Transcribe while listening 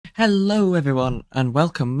Hello everyone and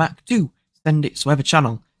welcome back to Send It's Weather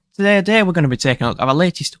channel. Today we're going to be taking a look at our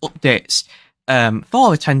latest updates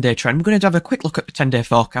for the 10-day trend. We're going to have a quick look at the 10-day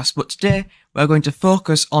forecast, but today we're going to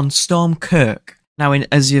focus on Storm Kirk. Now,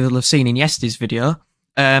 as you'll have seen in yesterday's video,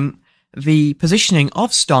 the positioning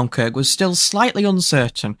of Storm Kirk was still slightly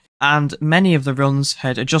uncertain, and many of the runs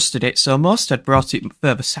had adjusted it, so most had brought it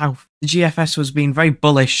further south. The GFS was being very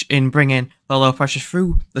bullish in bringing the low pressure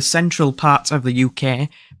through the central parts of the UK,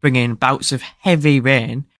 bringing bouts of heavy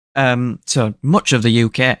rain to much of the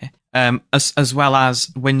UK, as well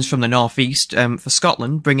as winds from the northeast for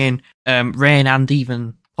Scotland, bringing rain and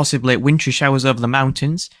even possibly wintry showers over the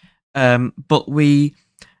mountains. But we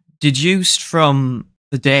deduced from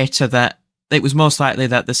the data that it was most likely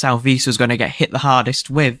that the southeast was going to get hit the hardest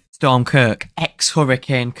with Storm Kirk,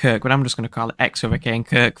 Ex-Hurricane Kirk, but I'm just going to call it Ex-Hurricane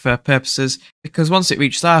Kirk for purposes, because once it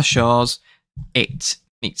reaches our shores, it's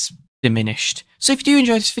diminished. So if you do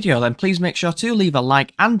enjoy this video, then please make sure to leave a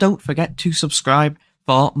like and don't forget to subscribe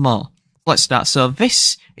for more. Let's start. So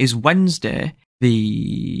this is Wednesday,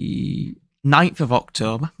 the 9th of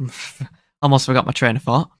October. Almost forgot my train of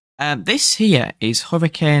thought. This here is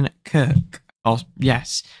Hurricane Kirk. Oh,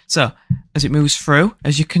 yes. So, as it moves through,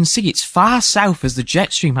 as you can see, it's far south as the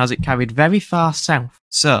jet stream has it carried very far south.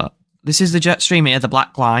 So, this is the jet stream here, the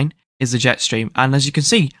black line is the jet stream. And as you can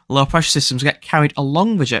see, low pressure systems get carried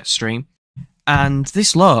along the jet stream. And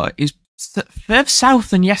this low is further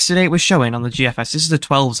south than yesterday it was showing on the GFS. This is the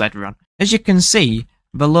 12Z run. As you can see,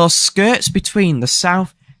 the low skirts between the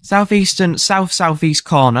southeastern, southeast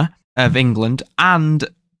corner of England and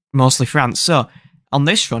mostly France. So, on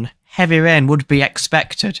this run, heavy rain would be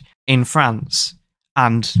expected in France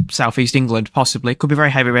and southeast England, possibly. Could be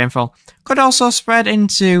very heavy rainfall. Could also spread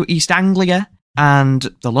into East Anglia and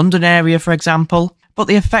the London area, for example. But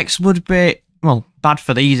the effects would be, well, bad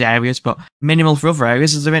for these areas, but minimal for other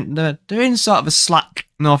areas, as they're in sort of a slack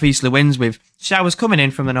northeasterly winds with showers coming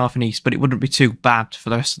in from the north and east, but it wouldn't be too bad for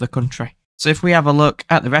the rest of the country. So if we have a look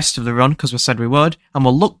at the rest of the run, because we said we would, and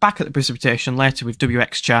we'll look back at the precipitation later with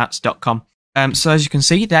wxcharts.com. So as you can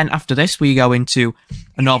see, then after this, we go into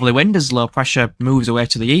a northerly wind as low pressure moves away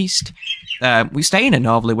to the east. We stay in a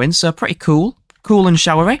northerly wind, so pretty cool and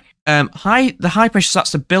showery. The high pressure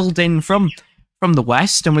starts to build in from the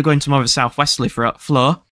west, and we're going to more of a southwesterly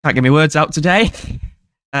flow. Can't get my words out today.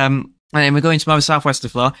 And then we're going to more of a southwesterly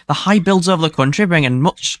flow. The high builds over the country, bringing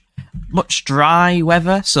much dry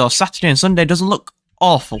weather. So Saturday and Sunday doesn't look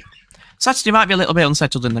awful. Saturday might be a little bit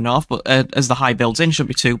unsettled in the north, but as the high builds in, shouldn't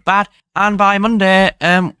be too bad. And by Monday,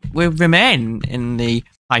 we remain in the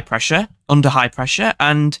under high pressure,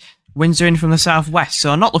 and winds are in from the southwest,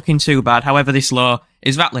 so not looking too bad. However, this low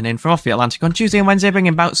is rattling in from off the Atlantic on Tuesday and Wednesday,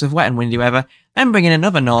 bringing bouts of wet and windy weather, then bringing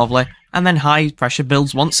another northerly, and then high pressure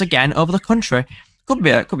builds once again over the country. Could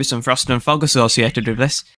be some frost and fog associated with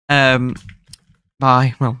this.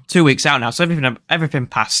 By, 2 weeks out now, so everything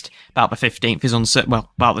past about the 15th is uncertain.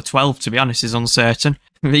 Well, about the 12th, to be honest, is uncertain.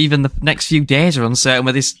 Even the next few days are uncertain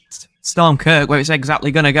with this Storm Kirk, where it's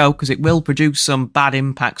exactly going to go, because it will produce some bad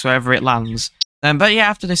impacts wherever it lands. But yeah,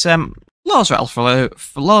 after this, lows rattle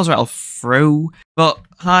through, but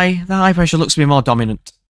the high pressure looks to be more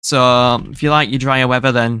dominant. So if you like your drier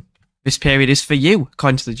weather, then this period is for you,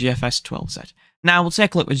 according to the GFS 12Z. Now we'll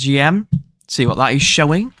take a look at GM. See what that is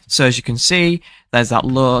showing. So as you can see, there's that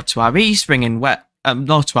low to our east, bringing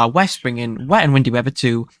low to our west, bringing wet and windy weather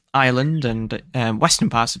to Ireland and western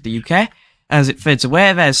parts of the UK. As it fades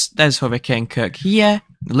away, there's Hurricane Kirk here.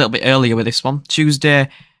 A little bit earlier with this one, Tuesday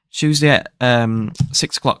at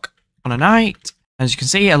 6 o'clock on a night. As you can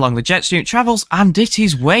see, along the jet stream it travels, and it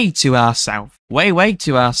is way to our south, way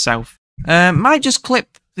to our south. Might just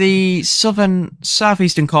clip the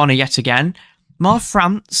southeastern corner yet again. More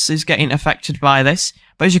France is getting affected by this,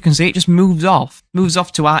 but as you can see, it just moves off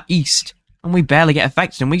to our east, and we barely get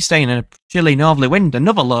affected, and we stay in a chilly northerly wind.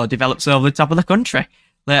 Another low develops over the top of the country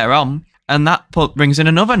later on, and that brings in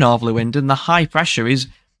another northerly wind, and the high pressure is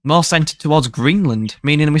more centred towards Greenland,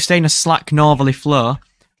 meaning we stay in a slack northerly flow,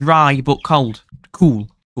 dry but cold.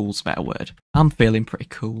 Cool's a better word. I'm feeling pretty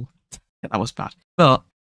cool. That was bad. But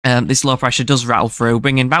this low pressure does rattle through,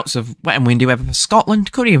 bringing bouts of wet and windy weather for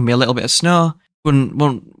Scotland. Could even be a little bit of snow.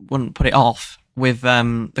 Wouldn't put it off with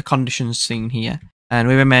the conditions seen here. And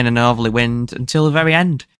we remain a northerly wind until the very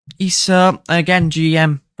end. So, again,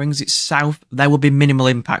 GM brings it south. There will be minimal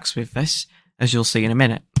impacts with this, as you'll see in a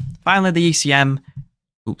minute. Finally, the ECM.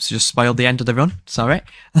 Oops, just spoiled the end of the run. Sorry.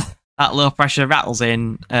 That low pressure rattles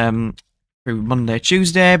in through Monday,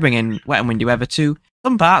 Tuesday, bringing wet and windy weather to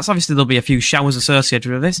some parts. Obviously, there'll be a few showers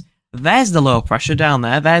associated with this. There's the low pressure down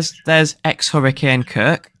there. There's Ex-Hurricane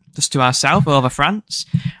Kirk. just to our south over France.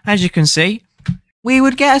 As you can see, we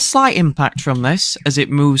would get a slight impact from this as it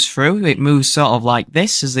moves through. It moves sort of like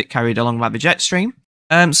this as it carried along by the jet stream.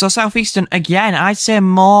 So southeastern, again, I'd say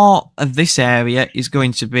more of this area is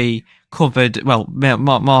going to be covered. Well,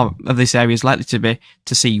 more of this area is likely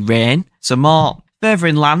to see rain. So more further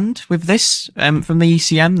inland with this from the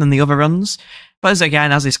ECM than the other runs. But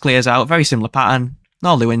as this clears out, very similar pattern.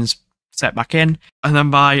 Northerly winds set back in, and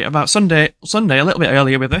then by about Sunday, a little bit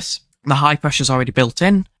earlier with this, the high pressure's already built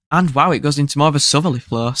in, and wow, it goes into more of a southerly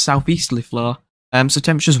flow, southeasterly flow. So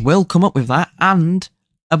temperatures will come up with that, and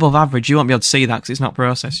above average. You won't be able to see that because it's not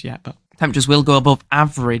processed yet, but temperatures will go above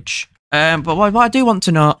average. But what I do want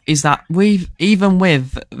to know is that even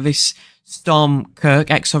with this Storm Kirk,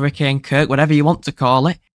 Ex-Hurricane Kirk, whatever you want to call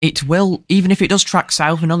it, it will, even if it does track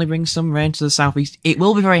south and only bring some rain to the southeast, it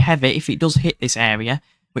will be very heavy if it does hit this area,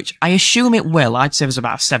 which I assume it will. I'd say there's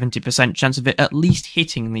about a 70% chance of it at least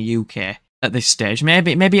hitting the UK at this stage.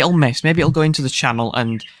 Maybe it'll miss, maybe it'll go into the Channel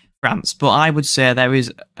and France, but I would say there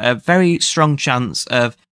is a very strong chance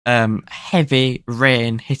of heavy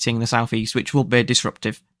rain hitting the southeast, which will be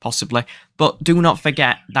disruptive, possibly. But do not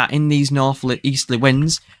forget that in these north-easterly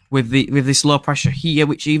winds, with this low pressure here,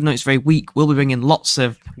 which even though it's very weak, will be bringing lots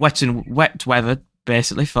of wet weather,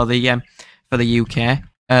 basically, for the UK.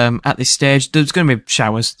 At this stage, there's going to be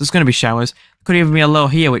showers. Could even be a low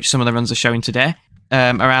here, which some of the runs are showing today,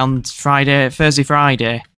 around Thursday,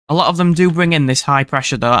 Friday. A lot of them do bring in this high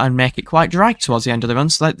pressure, though, and make it quite dry towards the end of the run,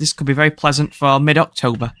 so this could be very pleasant for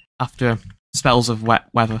mid-October after spells of wet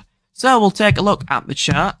weather. So we'll take a look at the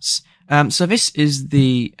charts. So this is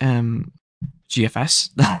the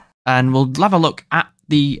GFS, and we'll have a look at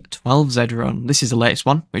the 12Z run. This is the latest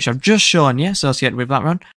one, which I've just shown you, associated with that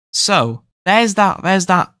run. So there's that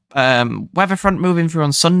weather front moving through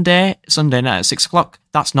on Sunday night at 6 o'clock.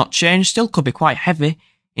 That's not changed. Still could be quite heavy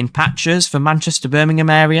in patches for Manchester, Birmingham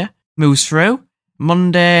area. Moves through.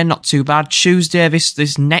 Monday, not too bad. Tuesday,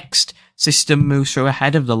 this next system moves through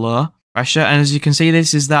ahead of the low pressure. And as you can see,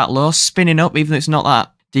 this is that low spinning up, even though it's not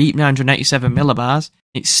that deep, 987 millibars.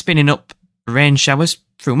 It's spinning up rain showers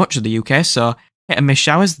through much of the UK, so hit and miss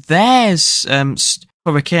showers. There's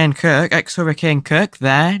Hurricane Kirk, Ex-Hurricane Kirk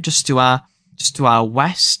there, just to our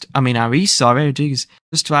west. I mean our east, sorry, geez.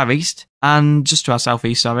 Just to our east, and just to our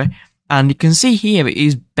southeast, sorry. And you can see here it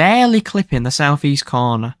is barely clipping the southeast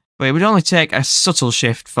corner. But it would only take a subtle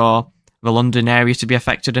shift for the London area to be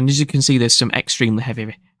affected. And as you can see, there's some extremely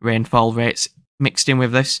heavy rainfall rates mixed in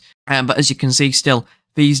with this. But as you can see, still,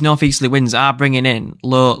 these northeasterly winds are bringing in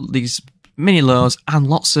these mini lows and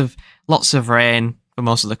lots of rain for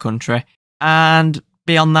most of the country. And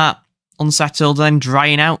beyond that, unsettled, then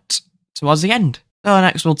drying out towards the end. So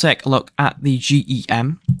next we'll take a look at the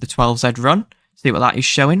GEM, the 12Z run. See what that is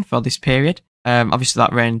showing for this period. Obviously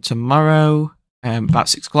that rain tomorrow, about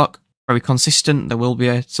 6 o'clock. Very consistent. There will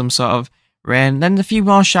be some sort of rain. Then a few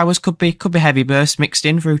more showers could be heavy bursts mixed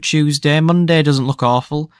in through Tuesday. Monday doesn't look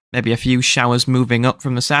awful. Maybe a few showers moving up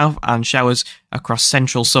from the south and showers across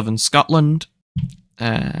central southern Scotland.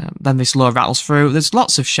 Then this low rattles through. There's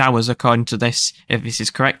lots of showers according to this, if this is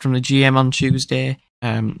correct, from the GM on Tuesday.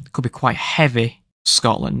 Could be quite heavy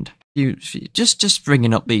Scotland. You just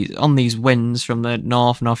bringing up these winds from the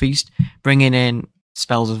northeast, bringing in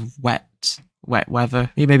spells of wet weather,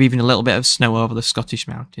 maybe even a little bit of snow over the Scottish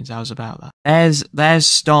mountains. How's about that? There's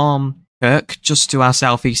Storm Kirk just to our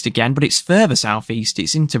southeast again, but it's further southeast.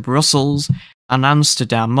 It's into Brussels and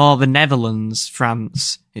Amsterdam, more the Netherlands,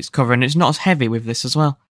 France. It's covering. It's not as heavy with this as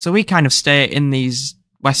well. So we kind of stay in these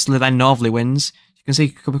westerly then northerly winds. You can see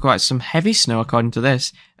it could be quite some heavy snow according to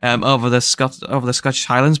this over the Scottish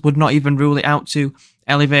Highlands. Would not even rule it out to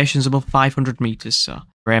elevations above 500 metres. So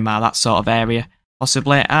Braemar, that sort of area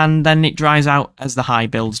possibly, and then it dries out as the high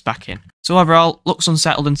builds back in. So overall, looks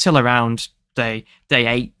unsettled until around day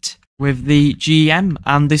 8 with the GM,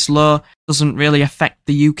 and this low doesn't really affect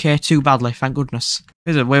the UK too badly, thank goodness.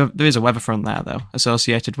 There is a weather front there though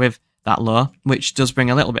associated with that low, which does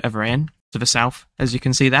bring a little bit of rain to the south, as you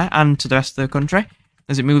can see there, and to the rest of the country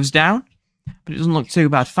as it moves down, but it doesn't look too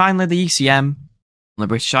bad. Finally, the ECM on the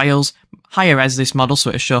British Isles, higher res this model, so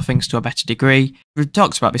it'll show things to a better degree. We've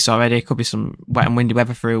talked about this already. Could be some wet and windy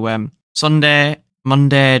weather through Sunday.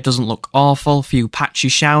 Monday doesn't look awful, few patchy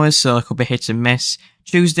showers, so it could be hit and miss.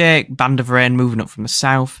 Tuesday, band of rain moving up from the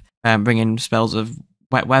south, bringing spells of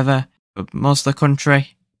wet weather for most of the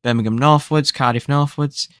country. Birmingham northwards, Cardiff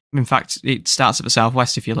northwards. In fact, it starts at the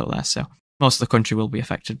southwest if you look there, so most of the country will be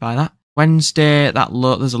affected by that. Wednesday, that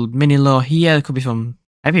low, there's a mini low here. There could be some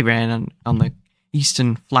heavy rain on the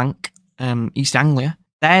eastern flank, East Anglia.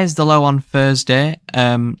 There's the low on Thursday.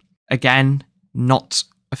 Again, not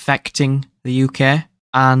affecting the UK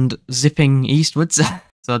and zipping eastwards.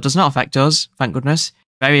 So it does not affect us, thank goodness.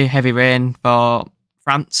 Very heavy rain for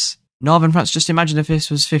France. Northern France, just imagine if this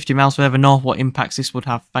was 50 miles further north, what impacts this would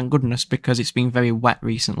have, thank goodness, because it's been very wet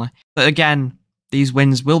recently. But again, these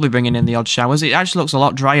winds will be bringing in the odd showers. It actually looks a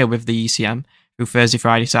lot drier with the ECM through Thursday,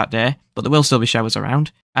 Friday, Saturday, but there will still be showers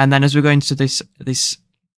around. And then as we go into this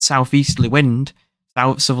southeasterly wind,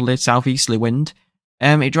 southerly southeasterly wind,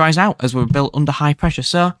 it dries out as we're built under high pressure.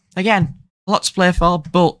 So again, a lot to play for,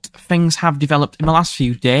 but things have developed in the last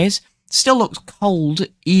few days. Still looks cold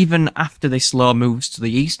even after this low moves to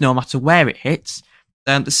the east, no matter where it hits.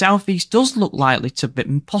 The southeast does look likely to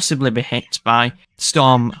possibly be hit by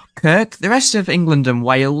Storm Kirk. The rest of England and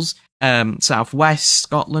Wales, southwest,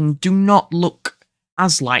 Scotland, do not look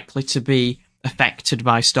as likely to be affected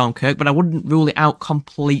by Storm Kirk, but I wouldn't rule it out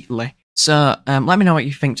completely. So let me know what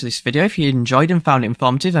you think to this video. If you enjoyed and found it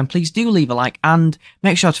informative, then please do leave a like and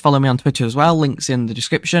make sure to follow me on Twitter as well. Links in the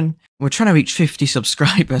description. We're trying to reach 50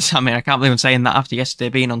 subscribers. I mean, I can't believe I'm saying that after yesterday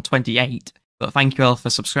being on 28. But thank you all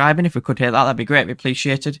for subscribing. If we could hit that, that'd be greatly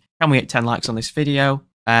appreciated. Can we hit 10 likes on this video?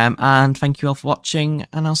 And thank you all for watching,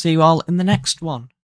 and I'll see you all in the next one.